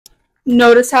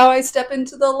Notice how I step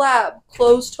into the lab,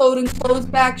 closed-toed and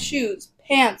closed-back shoes,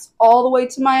 pants all the way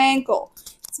to my ankle.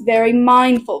 It's very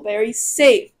mindful, very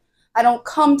safe. I don't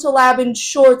come to lab in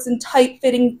shorts and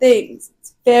tight-fitting things.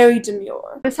 It's very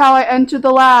demure. Notice how I enter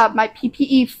the lab, my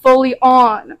PPE fully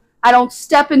on. I don't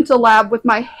step into lab with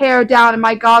my hair down and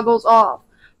my goggles off.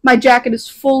 My jacket is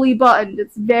fully buttoned.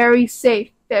 It's very safe,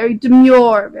 very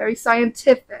demure, very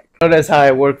scientific. Notice how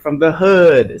I work from the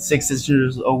hood, 6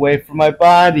 inches away from my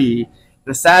body.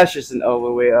 The sash isn't all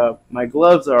the way up. My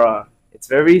gloves are on. It's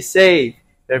very safe,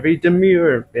 very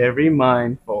demure, very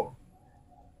mindful.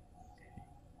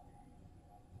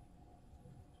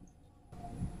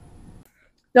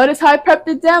 Notice how I prep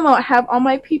the demo. I have all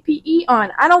my PPE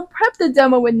on. I don't prep the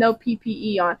demo with no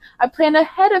PPE on. I plan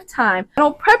ahead of time. I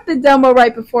don't prep the demo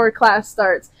right before class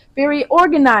starts. Very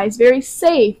organized, very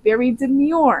safe, very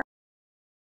demure.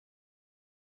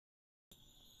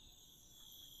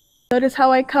 Notice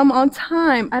how I come on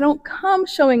time. I don't come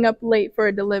showing up late for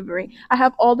a delivery. I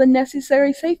have all the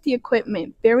necessary safety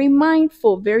equipment. Very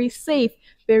mindful, very safe,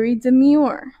 very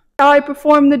demure. How I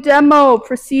perform the demo,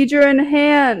 procedure in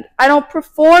hand. I don't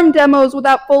perform demos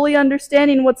without fully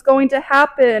understanding what's going to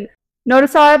happen.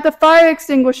 Notice how I have the fire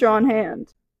extinguisher on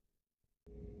hand.